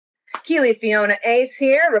Keely Fiona Ace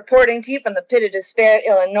here, reporting to you from the pit of despair,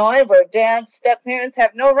 Illinois, where dads, step-parents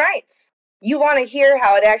have no rights. You want to hear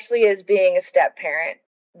how it actually is being a step-parent?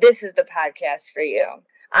 This is the podcast for you.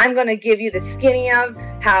 I'm going to give you the skinny of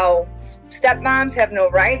how stepmoms have no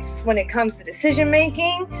rights when it comes to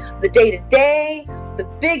decision-making, the day-to-day, the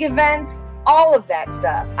big events, all of that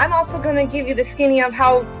stuff. I'm also going to give you the skinny of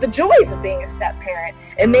how the joys of being a step-parent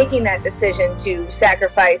and making that decision to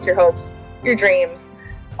sacrifice your hopes, your dreams,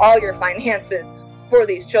 all your finances for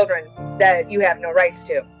these children that you have no rights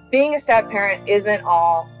to. Being a step-parent isn't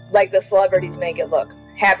all like the celebrities make it look.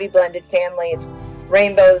 Happy blended families,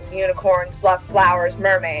 rainbows, unicorns, fluff flowers,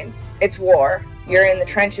 mermaids. It's war. You're in the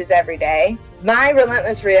trenches every day. My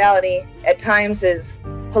relentless reality at times is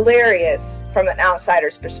hilarious from an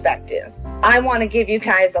outsider's perspective. I want to give you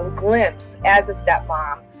guys a glimpse as a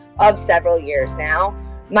stepmom of several years now.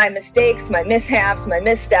 My mistakes, my mishaps, my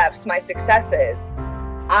missteps, my successes.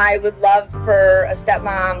 I would love for a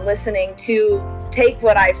stepmom listening to take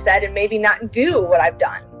what I've said and maybe not do what I've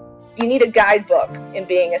done. You need a guidebook in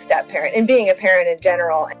being a step-parent and being a parent in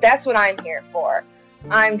general. That's what I'm here for.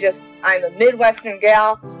 I'm a Midwestern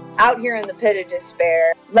gal out here in the pit of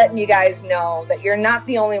despair, letting you guys know that you're not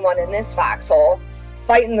the only one in this foxhole,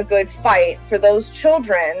 fighting the good fight for those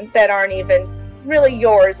children that aren't even really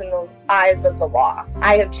yours in the eyes of the law.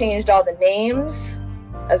 I have changed all the names,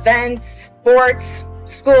 events, sports,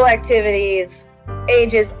 school activities,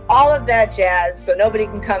 ages, all of that jazz, so nobody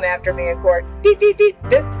can come after me in court.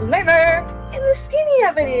 Disclaimer! And the skinny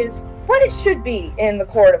of it is, what it should be in the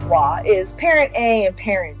court of law is parent A and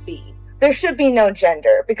parent B. There should be no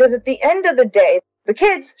gender, because at the end of the day, the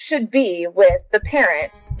kids should be with the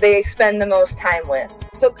parent they spend the most time with.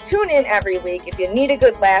 So tune in every week if you need a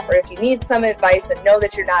good laugh or if you need some advice, and know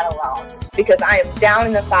that you're not alone, because I am down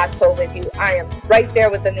in the foxhole with you. I am right there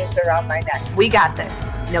with the noose around my neck. We got this.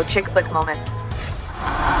 No chick flick moments.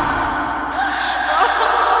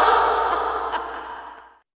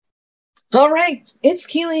 All right, it's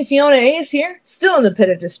Keely Fiona Ace here, still in the pit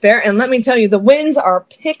of despair, and let me tell you, the winds are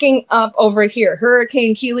picking up over here.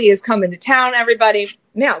 Hurricane Keely is coming to town, everybody.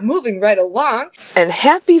 Now, moving right along. And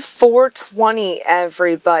happy 420,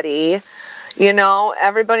 everybody. You know,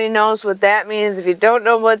 everybody knows what that means. If you don't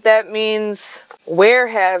know what that means, where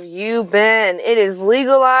have you been? It is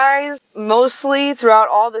legalized mostly throughout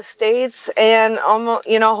all the states and almost,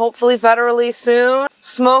 hopefully federally soon.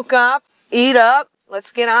 Smoke up, eat up.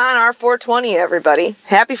 Let's get on our 420, everybody.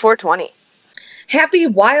 Happy 420. Happy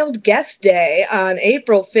Wild Guest Day on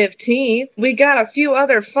April 15th. We got a few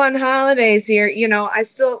other fun holidays here. I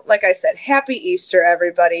still, like I said, happy Easter,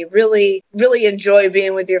 everybody. Really, really enjoy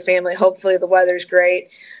being with your family. Hopefully the weather's great.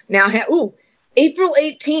 Now, April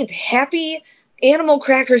 18th, happy Animal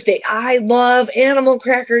Crackers Day. I love animal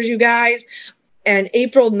crackers, you guys. And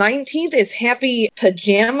April 19th is Happy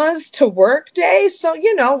Pajamas to Work Day. So,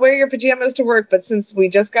 wear your pajamas to work. But since we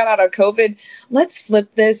just got out of COVID, let's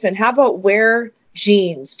flip this. And how about wear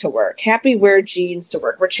jeans to work? Happy wear jeans to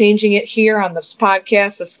work. We're changing it here on this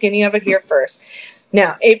podcast, the skinny of it here first.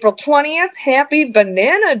 Now, April 20th, Happy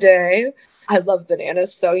Banana Day. I love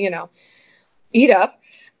bananas, so, eat up.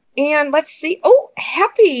 And let's see.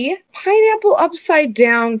 Happy Pineapple Upside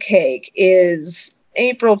Down Cake is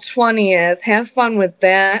April 20th. Have fun with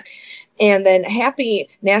that. And then happy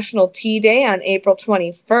National Tea Day on April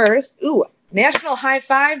 21st. National High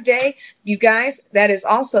Five Day. You guys, that is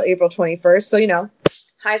also April 21st. So,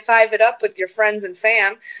 high five it up with your friends and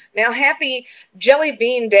fam. Now, happy Jelly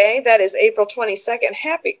Bean Day. That is April 22nd.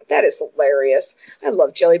 That is hilarious. I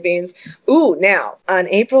love jelly beans. Now, on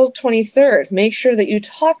April 23rd, make sure that you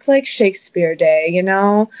talk like Shakespeare Day,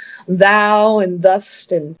 thou and thus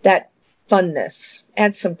and that funness.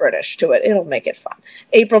 Add some British to it. It'll make it fun.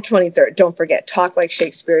 April 23rd. Don't forget, Talk Like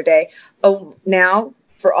Shakespeare Day. Now,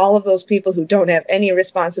 for all of those people who don't have any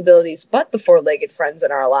responsibilities but the four-legged friends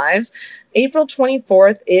in our lives, April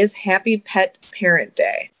 24th is Happy Pet Parent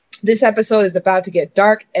Day. This episode is about to get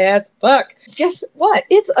dark as fuck. Guess what?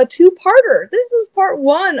 It's a two-parter. This is part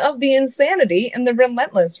one of the insanity and the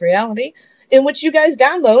relentless reality in which you guys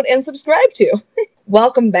download and subscribe to.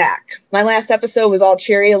 Welcome back. My last episode was all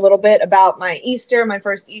cheery, a little bit about my Easter, my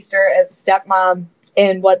first Easter as a stepmom,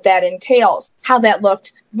 and what that entails, how that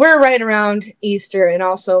looked. We're right around Easter and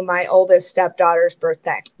also my oldest stepdaughter's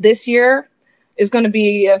birthday. This year is going to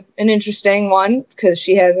be an interesting one because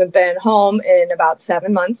she hasn't been home in about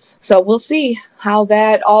 7 months. So we'll see how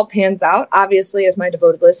that all pans out. Obviously, as my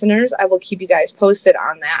devoted listeners, I will keep you guys posted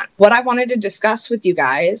on that. What I wanted to discuss with you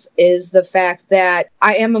guys is the fact that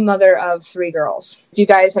I am a mother of 3 girls. If you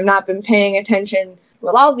guys have not been paying attention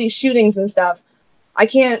with all these shootings and stuff, I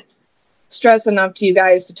can't stress enough to you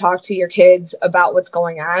guys to talk to your kids about what's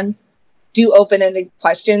going on. Do open-ended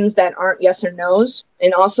questions that aren't yes or no's.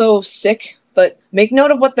 And also sick, but make note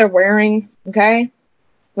of what they're wearing, okay,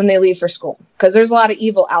 when they leave for school. Because there's a lot of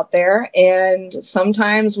evil out there, and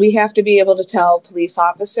sometimes we have to be able to tell police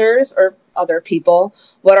officers or other people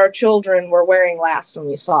what our children were wearing last when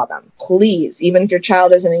we saw them. Please, even if your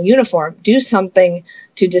child is in a uniform, do something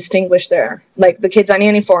to distinguish like the kids on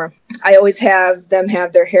Uniform. I always have them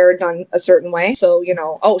have their hair done a certain way. So,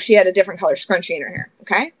 oh, she had a different color scrunchie in her hair,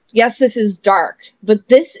 okay? Yes, this is dark, but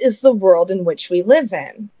this is the world in which we live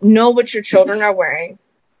in. Know what your children are wearing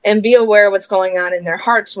and be aware of what's going on in their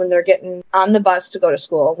hearts when they're getting on the bus to go to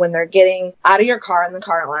school, when they're getting out of your car in the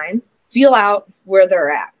car line. Feel out where they're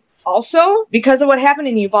at. Also, because of what happened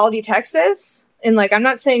in Uvalde, Texas, and I'm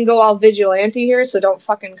not saying go all vigilante here, so don't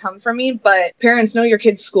fucking come for me, but parents, know your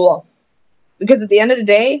kid's school. Because at the end of the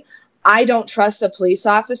day, I don't trust a police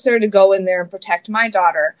officer to go in there and protect my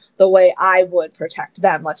daughter the way I would protect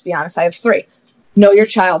them. Let's be honest, I have 3. Know your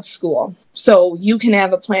child's school. So you can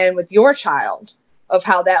have a plan with your child of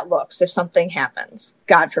how that looks if something happens.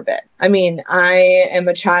 God forbid. I mean, I am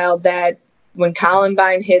a child that when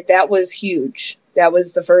Columbine hit, that was huge. That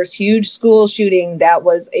was the first huge school shooting.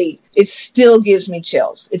 It still gives me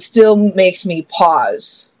chills. It still makes me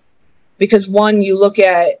pause. Because one, you look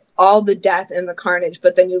at all the death and the carnage,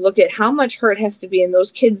 but then you look at how much hurt has to be in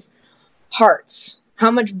those kids' hearts,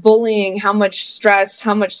 how much bullying, how much stress,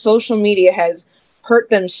 how much social media has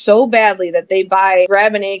hurt them so badly that they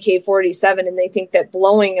grab an AK-47 and they think that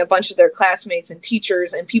blowing a bunch of their classmates and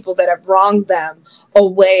teachers and people that have wronged them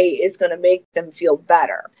away is going to make them feel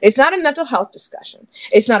better. It's not a mental health discussion.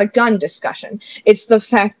 It's not a gun discussion. It's the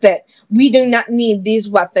fact that we do not need these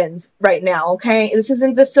weapons right now, okay? This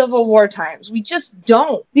isn't the Civil War times. We just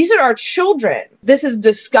don't. These are our children. This is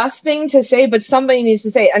disgusting to say, but somebody needs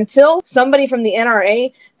to say it. Until somebody from the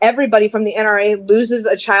NRA, everybody from the NRA loses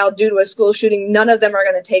a child due to a school shooting, none of them are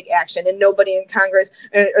going to take action, and nobody in Congress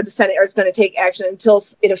or the Senate is going to take action until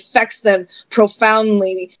it affects them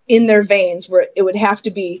profoundly in their veins, where it would have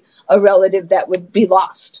to be a relative that would be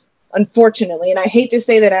lost, unfortunately. And I hate to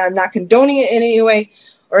say that, I'm not condoning it in any way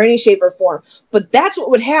or any shape or form, but that's what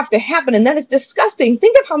would have to happen, and that is disgusting.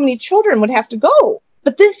 Think of how many children would have to go.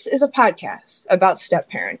 But this is a podcast about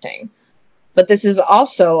step-parenting. But this is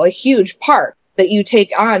also a huge part that you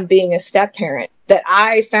take on being a step-parent that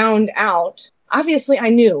I found out. Obviously, I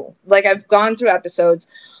knew. I've gone through episodes,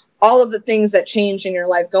 all of the things that change in your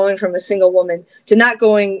life, going from a single woman to not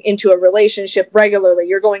going into a relationship regularly.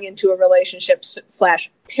 You're going into a relationship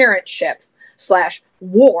 /parentship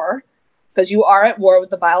 /war, because you are at war with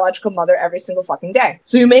the biological mother every single fucking day.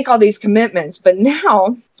 So you make all these commitments, but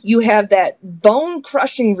now you have that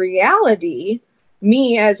bone-crushing reality,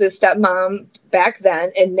 me as a stepmom back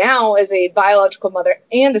then, and now as a biological mother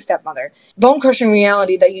and a stepmother, bone-crushing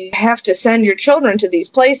reality that you have to send your children to these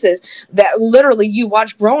places that literally you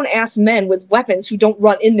watch grown-ass men with weapons who don't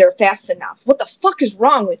run in there fast enough. What the fuck is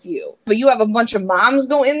wrong with you? But you have a bunch of moms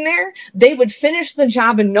go in there, they would finish the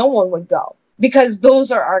job and no one would go. Because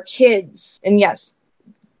those are our kids. And yes,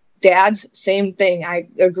 dads, same thing. I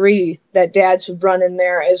agree that dads would run in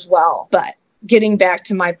there as well. But getting back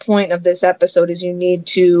to my point of this episode is you need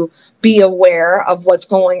to be aware of what's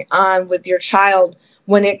going on with your child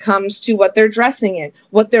when it comes to what they're dressing in,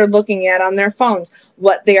 what they're looking at on their phones,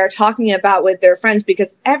 what they are talking about with their friends,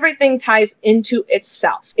 because everything ties into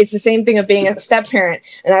itself. It's the same thing of being a step-parent.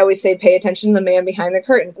 And I always say, pay attention to the man behind the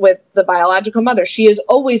curtain. With the biological mother, she is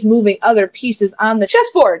always moving other pieces on the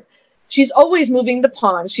chessboard. She's always moving the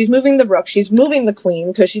pawns. She's moving the rook. She's moving the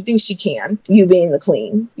queen because she thinks she can. You being the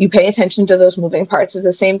queen. You pay attention to those moving parts. It's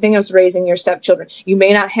the same thing as raising your stepchildren. You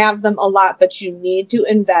may not have them a lot, but you need to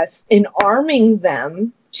invest in arming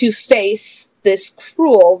them to face this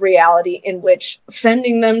cruel reality in which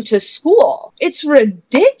sending them to school. It's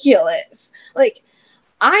ridiculous.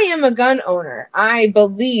 I am a gun owner. I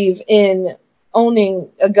believe in owning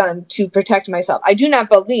a gun to protect myself. I do not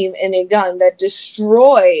believe in a gun that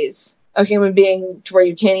destroys a human being to where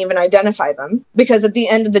you can't even identify them. Because at the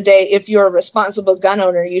end of the day, if you're a responsible gun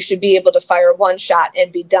owner, you should be able to fire one shot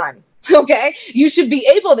and be done. Okay? You should be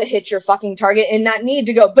able to hit your fucking target and not need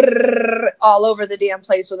to go all over the damn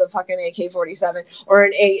place with a fucking AK-47 or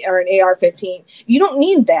an AR-15. You don't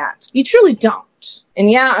need that. You truly don't.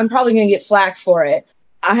 And yeah, I'm probably going to get flack for it.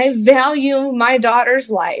 I value my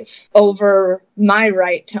daughter's life over my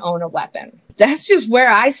right to own a weapon. That's just where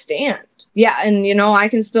I stand. Yeah, and I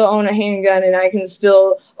can still own a handgun and I can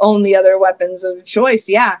still own the other weapons of choice.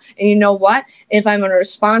 Yeah, and you know what? If I'm a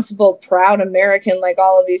responsible, proud American like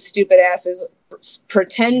all of these stupid asses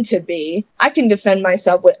pretend to be, I can defend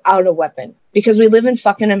myself without a weapon because we live in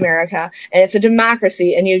fucking America and it's a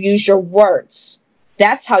democracy and you use your words.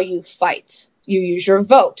 That's how you fight. You use your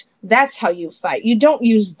vote. That's how you fight. You don't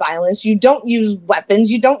use violence. You don't use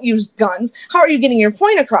weapons. You don't use guns. How are you getting your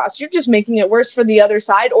point across? You're just making it worse for the other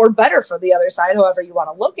side or better for the other side, however you want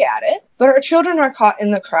to look at it. But our children are caught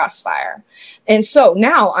in the crossfire. And so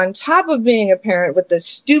now, on top of being a parent with this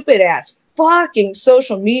stupid ass fucking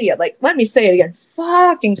social media, like, let me say it again,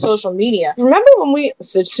 fucking social media. Remember when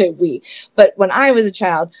but when I was a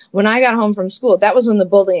child, when I got home from school, that was when the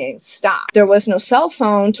bullying stopped. There was no cell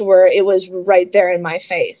phone to where it was right there in my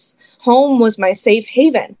face. Home was my safe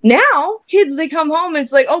haven. Now, kids, they come home and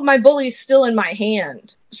it's like, oh, my bully's still in my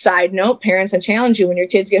hand. Side note, parents, I challenge you when your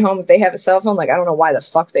kids get home, if they have a cell phone, like, I don't know why the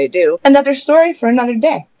fuck they do. Another story for another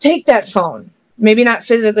day. Take that phone. Maybe not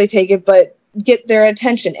physically take it, but get their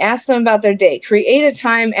attention. Ask them about their day. Create a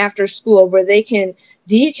time after school where they can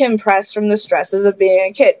decompress from the stresses of being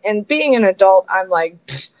a kid. And being an adult, I'm like,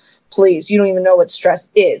 please, you don't even know what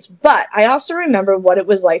stress is. But I also remember what it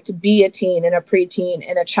was like to be a teen and a preteen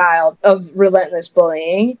and a child of relentless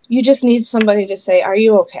bullying. You just need somebody to say, are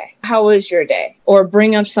you okay? How was your day? Or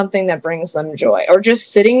bring up something that brings them joy. Or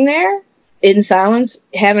just sitting there in silence,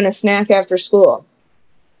 having a snack after school.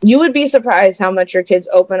 You would be surprised how much your kids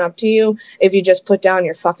open up to you if you just put down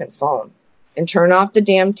your fucking phone and turn off the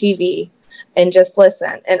damn TV and just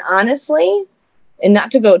listen. And honestly, and not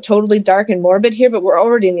to go totally dark and morbid here, but we're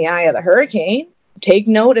already in the eye of the hurricane. Take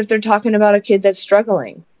note if they're talking about a kid that's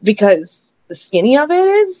struggling, because the skinny of it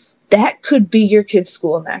is that could be your kid's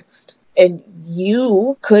school next. And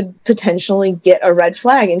you could potentially get a red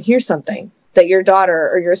flag and hear something that your daughter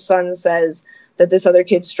or your son says that this other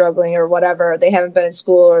kid's struggling or whatever, they haven't been in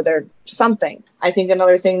school or they're something. I think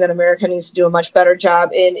another thing that America needs to do a much better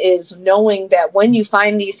job in is knowing that when you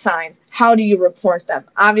find these signs, how do you report them?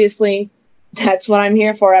 Obviously, that's what I'm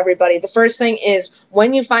here for, everybody. The first thing is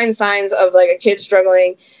when you find signs of like a kid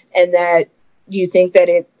struggling and that you think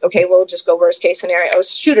that we'll just go worst case scenario,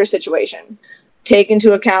 shooter situation. Take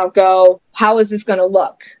into account, how is this going to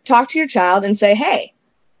look? Talk to your child and say, hey,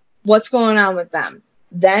 what's going on with them?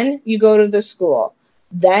 Then you go to the school.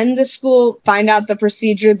 Then the school find out the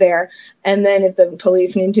procedure there. And then if the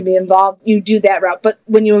police need to be involved, you do that route. But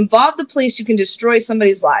when you involve the police, you can destroy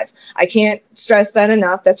somebody's lives. I can't stress that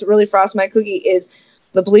enough. That's what really frosts my cookie is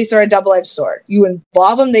the police are a double-edged sword. You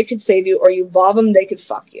involve them, they could save you, or you involve them, they could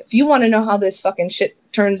fuck you. If you want to know how this fucking shit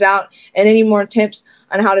turns out and any more tips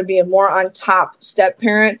on how to be a more on top step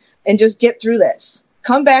parent and just get through this,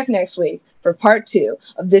 come back next week for part 2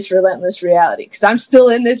 of this relentless reality, because I'm still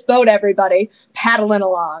in this boat, everybody, paddling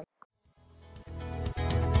along.